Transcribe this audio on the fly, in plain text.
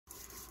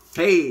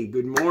Hey,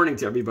 good morning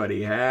to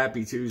everybody.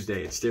 Happy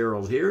Tuesday. It's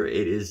Daryl here.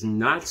 It is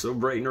not so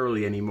bright and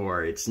early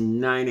anymore. It's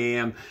 9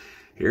 a.m.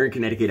 here in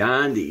Connecticut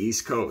on the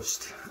East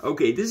Coast.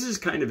 Okay, this is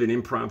kind of an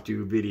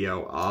impromptu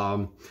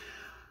video.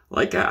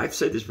 Like I've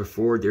said this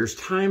before, there's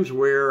times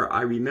where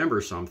I remember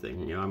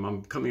something. You know,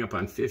 I'm coming up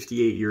on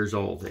 58 years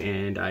old,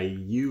 and I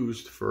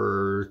used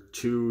for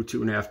two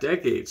and a half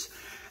decades.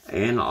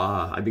 And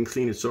I've been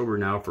clean and sober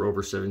now for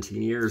over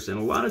 17 years. And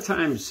a lot of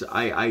times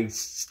I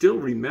still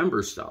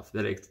remember stuff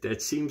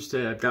that seems to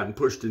have gotten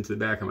pushed into the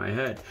back of my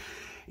head.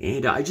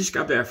 And I just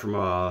got back from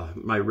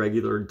my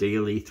regular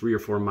daily 3 or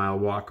 4 mile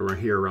walk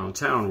around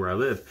town where I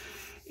live.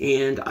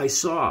 And I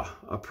saw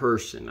a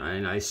person,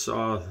 and I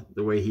saw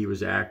the way he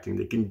was acting,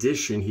 the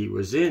condition he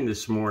was in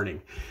this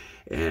morning.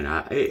 And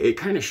it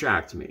kind of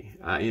shocked me.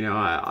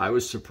 I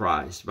was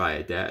surprised by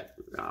it. That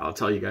I'll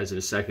tell you guys in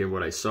a second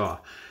what I saw.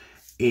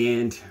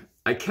 And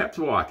I kept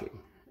walking.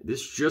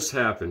 This just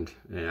happened,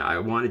 and I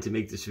wanted to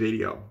make this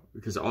video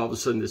because all of a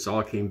sudden this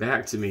all came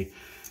back to me,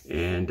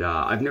 and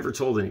I've never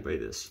told anybody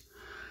this.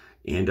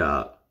 And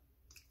all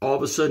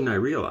of a sudden I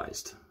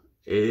realized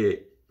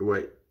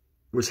what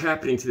was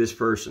happening to this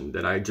person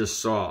that I just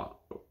saw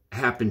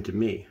happened to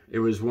me. It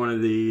was one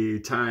of the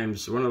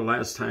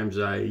last times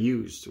I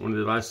used, one of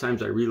the last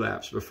times I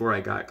relapsed before I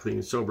got clean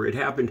and sober. It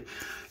happened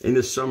in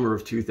the summer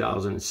of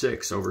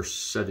 2006, over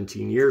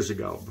 17 years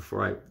ago,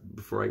 before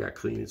I got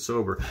clean and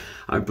sober.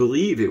 I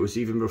believe it was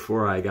even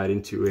before I got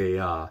into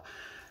a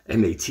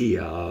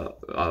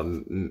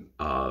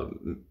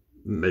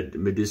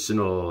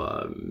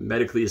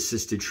medically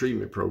assisted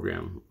treatment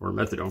program, or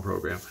methadone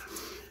program.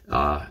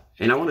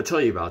 And I want to tell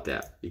you about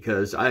that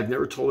because I've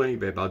never told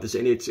anybody about this,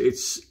 and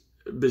it's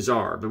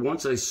bizarre. But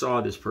once I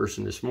saw this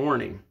person this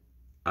morning,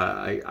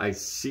 I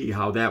see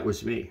how that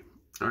was me.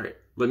 All right,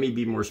 let me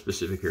be more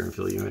specific here and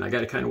fill you in. I got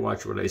to kind of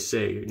watch what I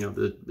say, you know,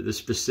 the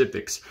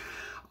specifics.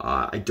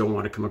 I don't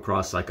want to come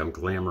across like I'm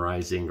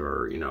glamorizing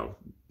or, you know,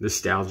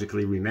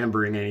 nostalgically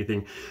remembering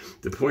anything.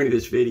 The point of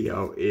this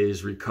video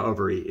is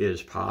recovery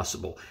is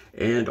possible.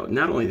 And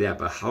not only that,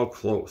 but how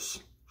close,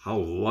 how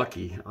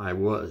lucky I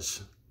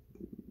was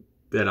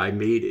that I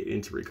made it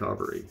into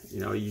recovery.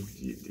 You know,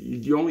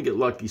 you only get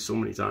lucky so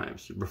many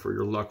times before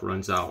your luck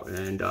runs out.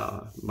 And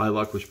my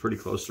luck was pretty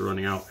close to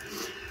running out.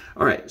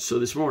 All right, so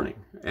this morning,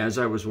 as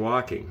I was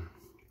walking,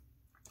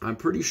 I'm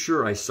pretty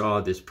sure I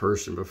saw this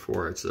person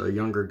before. It's a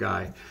younger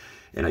guy.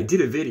 And I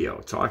did a video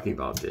talking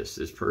about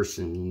this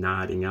person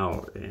nodding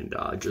out. And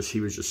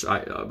he was just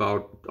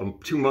about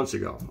 2 months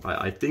ago,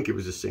 I think it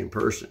was the same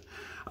person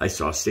I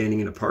saw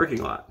standing in a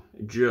parking lot,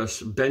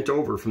 just bent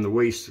over from the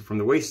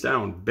waist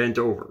down, bent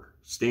over,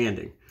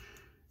 standing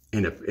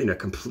in a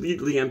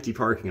completely empty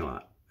parking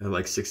lot at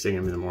like 6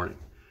 a.m. in the morning.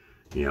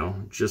 You know,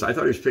 I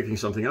thought he was picking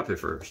something up at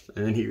first,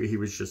 and then he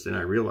was just, and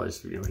I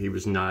realized, you know, he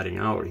was nodding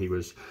out. He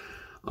was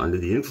under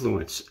the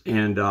influence,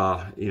 and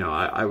you know,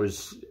 I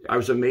was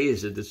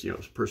amazed that this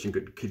person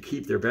could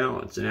keep their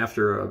balance. And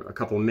after a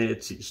couple of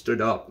minutes, he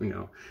stood up, you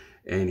know,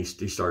 and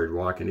he started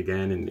walking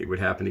again, and it would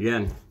happen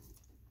again.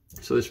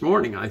 So this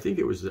morning, I think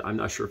it was, I'm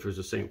not sure if it was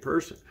the same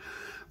person,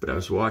 but I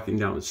was walking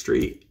down the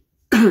street,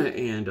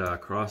 and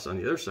across on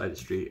the other side of the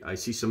street, I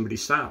see somebody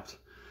stopped.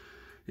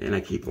 And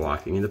I keep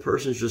walking, and the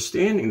person's just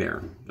standing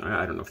there.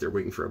 I don't know if they're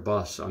waiting for a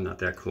bus. I'm not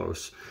that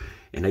close.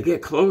 And I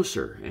get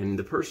closer, and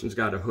the person's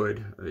got a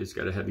hood. He's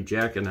got a heavy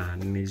jacket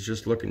on, and he's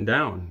just looking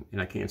down,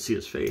 and I can't see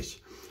his face.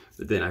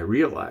 But then I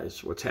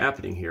realize what's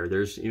happening here.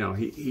 There's, you know,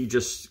 he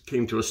just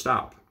came to a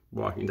stop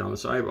walking down the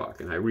sidewalk,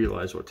 and I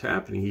realize what's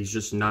happening. He's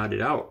just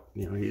nodded out.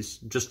 You know, he's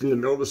just in the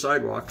middle of the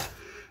sidewalk.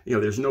 You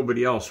know, there's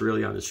nobody else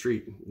really on the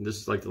street. And this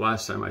is like the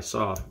last time I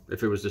saw,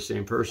 if it was the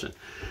same person.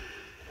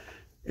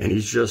 And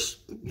he's just,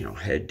 you know,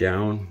 head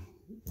down,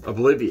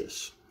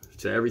 oblivious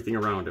to everything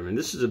around him. And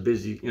this is a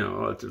busy, you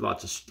know, there's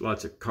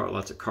lots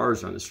of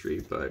cars on the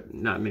street, but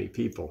not many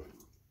people.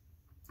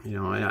 You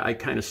know, and I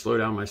kind of slow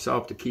down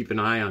myself to keep an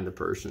eye on the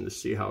person to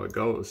see how it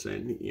goes.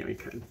 And, you know, he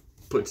kind of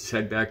puts his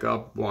head back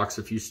up, walks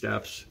a few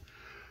steps,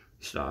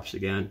 stops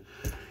again.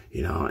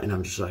 You know, and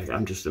I'm just like,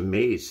 I'm just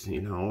amazed, you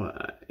know,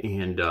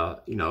 you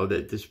know,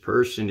 that this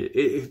person,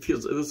 it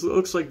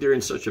looks like they're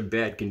in such a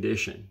bad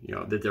condition, you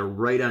know, that they're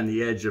right on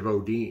the edge of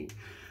ODing,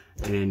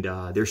 and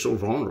they're so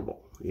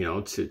vulnerable, you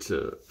know,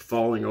 to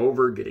falling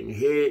over, getting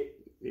hit.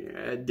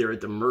 They're at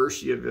the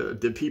mercy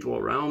of the people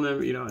around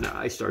them, you know, and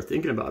I start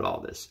thinking about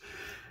all this,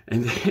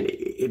 and then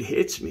it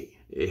hits me.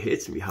 It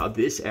hits me how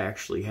this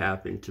actually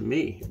happened to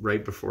me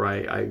right before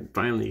I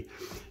finally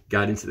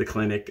got into the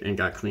clinic and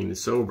got clean and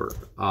sober.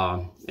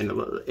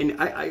 And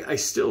I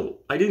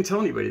didn't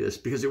tell anybody this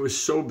because it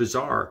was so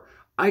bizarre.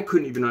 I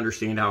couldn't even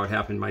understand how it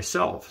happened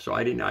myself. So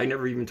I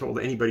never even told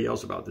anybody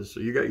else about this. So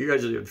you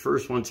guys are the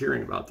first ones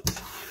hearing about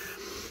this.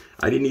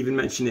 I didn't even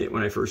mention it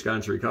when I first got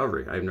into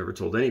recovery. I've never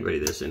told anybody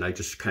this, and I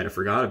just kind of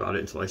forgot about it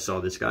until I saw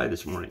this guy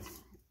this morning.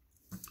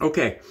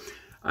 Okay,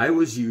 I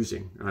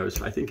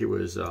think it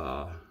was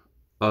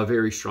a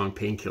very strong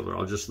painkiller.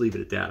 I'll just leave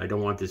it at that. I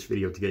don't want this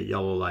video to get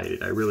yellow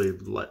lighted. I really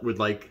would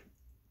like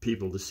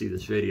people to see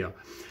this video.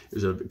 It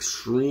was of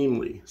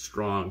extremely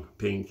strong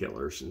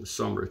painkillers in the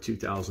summer of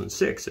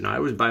 2006, and I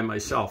was by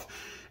myself.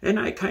 And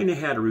I kind of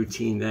had a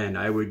routine then.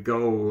 I would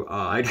go,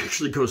 I'd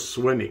actually go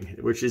swimming,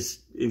 which is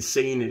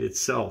insane in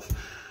itself,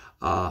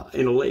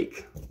 in a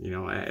lake, you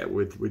know,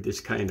 with this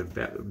kind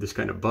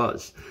of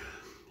buzz.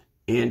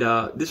 And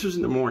this was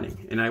in the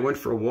morning, and I went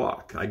for a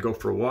walk. I'd go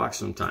for a walk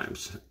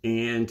sometimes,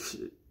 and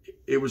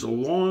it was a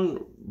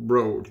long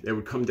road that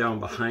would come down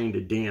behind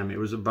a dam. It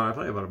was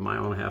probably about 1.5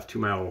 miles, 2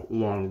 mile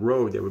long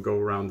road that would go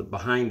around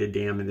behind a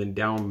dam and then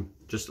down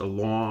just a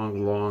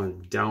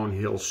long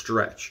downhill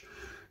stretch,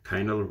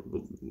 kind of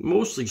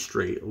mostly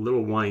straight, a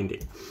little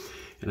winding.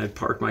 And I'd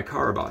park my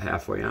car about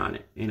halfway on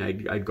it, and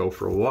I'd go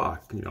for a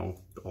walk, you know,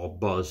 all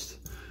buzzed.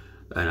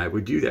 And I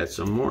would do that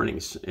some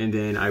mornings, and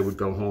then I would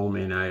go home,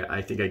 and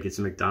I think I'd get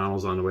some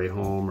McDonald's on the way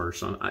home or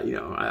something. You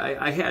know,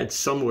 I had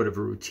somewhat of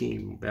a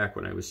routine back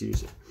when I was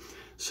using.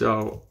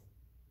 So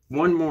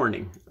one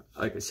morning,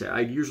 like I said,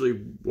 I'd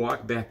usually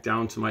walk back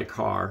down to my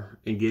car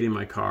and get in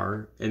my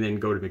car and then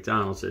go to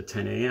McDonald's at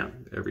 10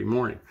 a.m. every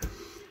morning.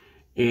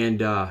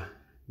 And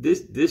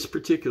this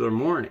particular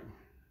morning,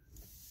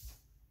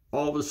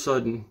 all of a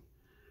sudden,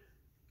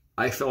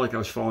 I felt like I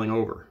was falling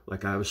over,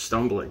 like I was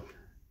stumbling.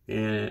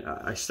 And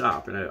I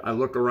stop and I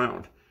look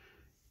around,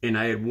 and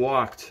I had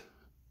walked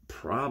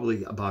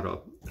probably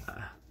about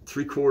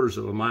 3/4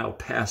 of a mile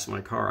past my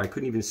car. I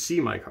couldn't even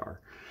see my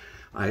car.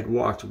 I had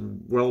walked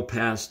well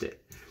past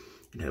it,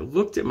 and I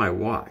looked at my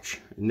watch,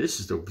 and this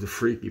is the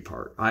freaky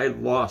part. I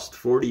had lost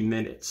 40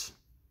 minutes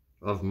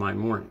of my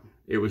morning.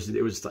 It was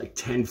like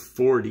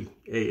 10:40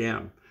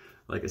 a.m.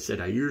 Like I said,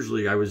 I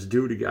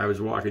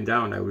was walking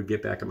down. I would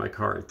get back in my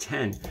car at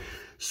 10.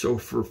 So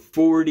for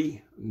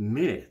 40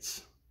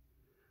 minutes,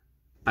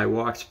 I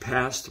walked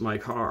past my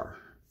car,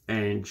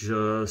 and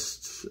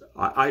just,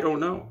 I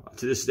don't know.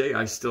 To this day,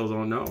 I still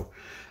don't know.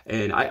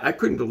 And I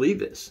couldn't believe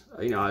this.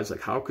 You know, I was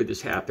like, how could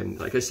this happen?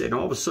 Like I said,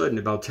 all of a sudden,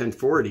 about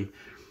 10:40,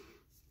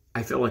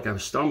 I felt like I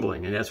was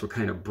stumbling, and that's what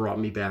kind of brought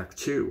me back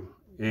to.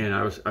 And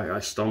I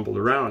stumbled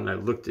around, and I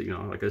looked at, you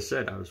know, like I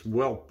said, I was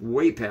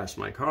way past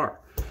my car.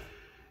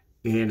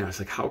 And I was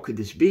like, how could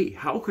this be?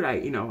 How could I,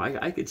 you know,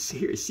 I could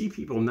see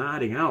people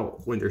nodding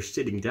out when they're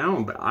sitting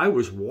down, but I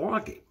was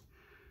walking.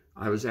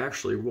 I was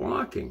actually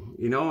walking,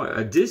 you know,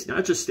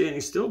 not just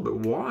standing still, but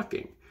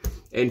walking.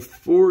 And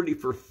for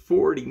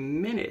 40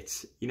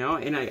 minutes, you know,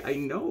 and I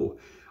know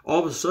all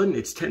of a sudden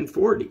it's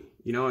 10:40,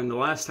 you know, and the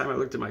last time I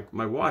looked at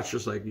my watch,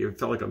 just like it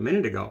felt like a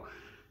minute ago,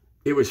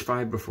 it was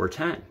 5 before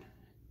 10,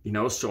 you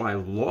know, so I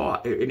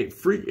lost, and it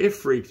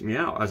freaked me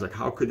out. I was like,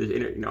 how could this,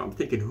 you know, I'm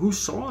thinking, who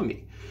saw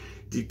me?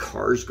 Did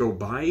cars go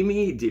by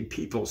me? Did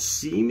people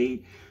see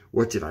me?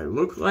 What did I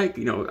look like?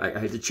 You know, I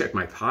had to check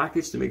my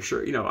pockets to make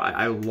sure, you know,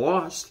 I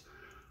lost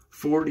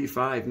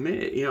 45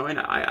 minutes, you know, and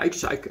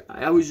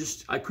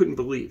I couldn't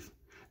believe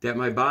that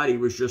my body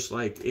was just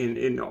like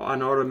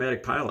on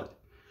automatic pilot.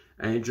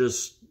 And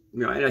just,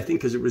 you know, and I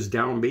think because it was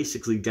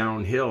basically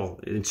downhill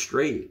and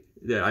straight,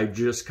 that I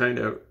just kind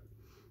of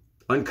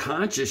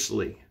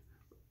unconsciously,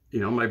 you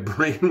know, my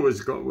brain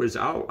was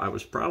out. I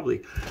was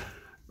probably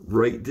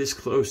right this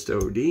close to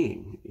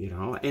ODing, you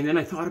know. And then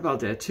I thought about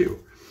that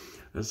too.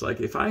 I was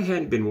like, if I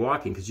hadn't been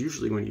walking, because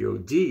usually when you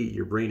OD,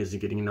 your brain isn't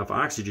getting enough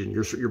oxygen.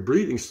 Your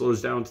breathing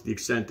slows down to the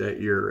extent that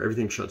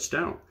everything shuts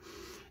down.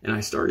 And I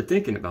started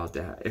thinking about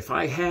that. If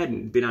I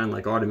hadn't been on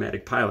like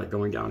automatic pilot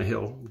going down a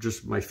hill,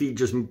 just my feet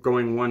just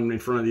going one in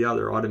front of the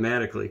other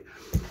automatically,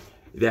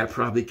 that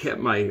probably kept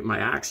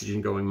my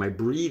oxygen going, my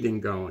breathing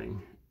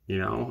going, you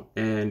know.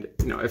 And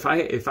you know, if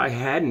I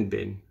hadn't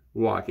been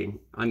walking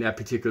on that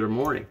particular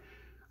morning,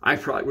 I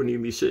probably wouldn't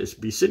even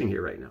be sitting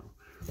here right now,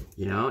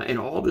 you know. And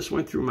all this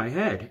went through my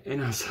head,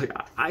 and I was like,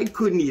 I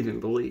couldn't even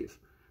believe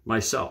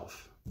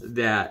myself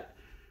that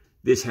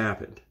this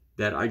happened,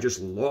 that I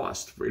just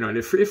lost, you know. And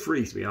it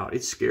freaked me out.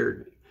 It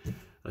scared me,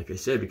 like I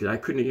said, because I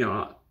couldn't, you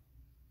know,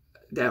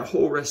 that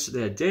whole rest of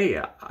that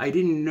day, I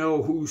didn't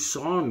know who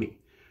saw me.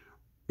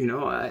 You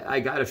know, I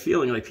got a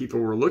feeling like people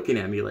were looking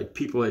at me, like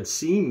people had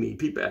seen me.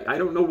 People, I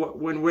don't know what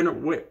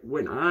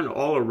went on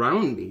all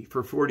around me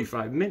for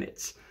 45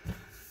 minutes.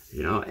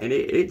 You know, and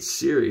it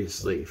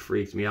seriously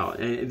freaked me out.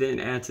 And then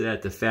add to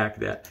that the fact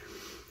that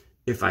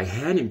if I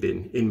hadn't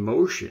been in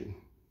motion,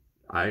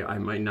 I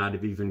might not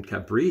have even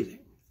kept breathing.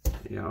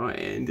 You know,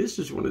 and this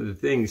is one of the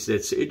things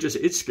it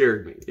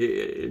scared me.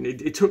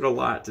 It took a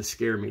lot to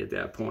scare me at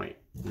that point.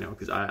 You know,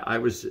 because I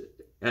was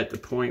at the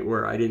point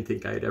where I didn't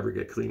think I'd ever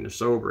get clean or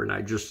sober, and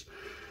I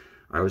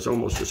was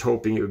almost just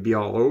hoping it would be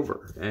all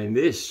over. And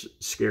this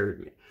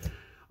scared me.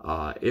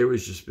 It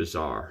was just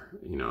bizarre,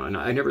 you know, and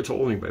I never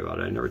told anybody about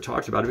it. I never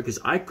talked about it because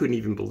I couldn't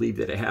even believe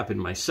that it happened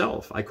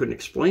myself. I couldn't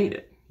explain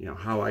it, you know,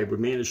 how I would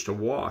manage to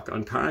walk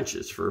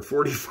unconscious for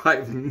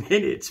 45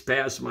 minutes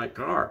past my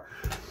car,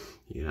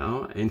 you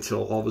know,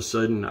 until all of a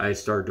sudden I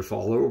started to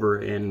fall over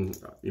and,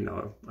 you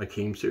know, I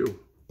came to,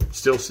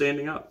 still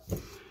standing up.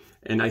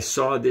 And I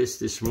saw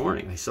this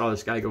morning. I saw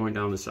this guy going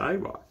down the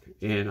sidewalk,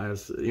 And I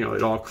was, you know,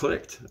 it all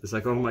clicked. It's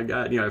like, oh my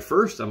God. You know, at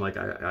first I'm like,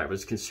 I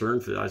was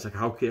concerned for that. I was like,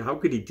 how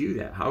could he do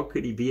that? How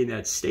could he be in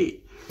that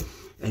state?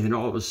 And then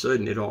all of a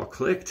sudden it all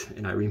clicked.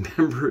 And I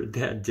remember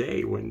that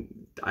day when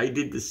I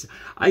did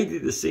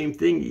the same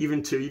thing,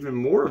 even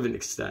more of an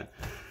extent.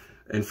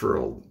 And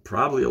for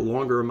probably a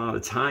longer amount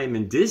of time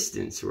and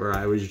distance, where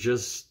I was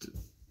just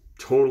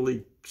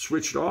totally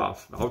switched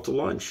off, out to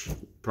lunch,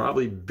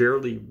 probably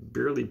barely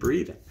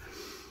breathing.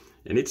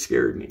 And it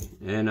scared me.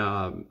 And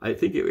I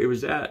think it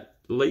was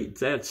late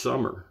that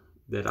summer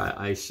that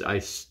I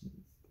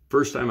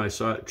first time I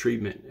saw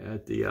treatment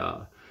at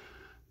the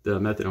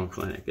methadone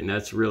clinic. And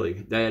that's really,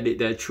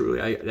 that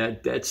truly,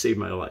 that saved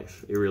my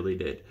life. It really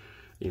did.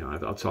 You know,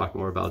 I'll talk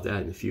more about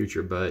that in the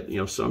future, but, you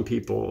know,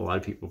 a lot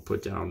of people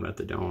put down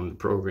methadone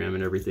program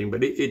and everything,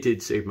 but it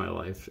did save my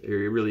life. It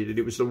really did.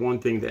 It was the one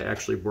thing that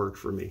actually worked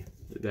for me,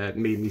 that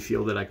made me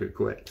feel that I could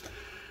quit.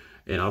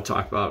 And I'll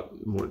talk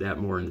about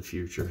more in the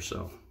future.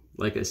 So,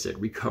 like I said,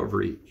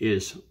 recovery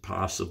is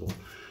possible.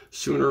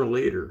 Sooner or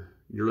later,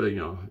 your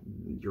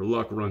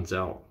luck runs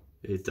out.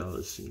 It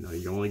does. You know,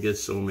 you only get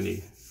so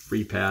many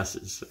free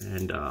passes,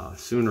 and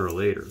sooner or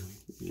later,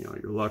 you know,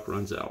 your luck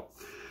runs out.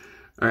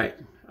 All right.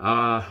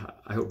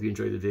 I hope you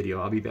enjoyed the video.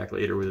 I'll be back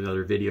later with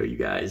another video. You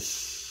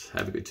guys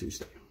have a good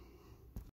Tuesday.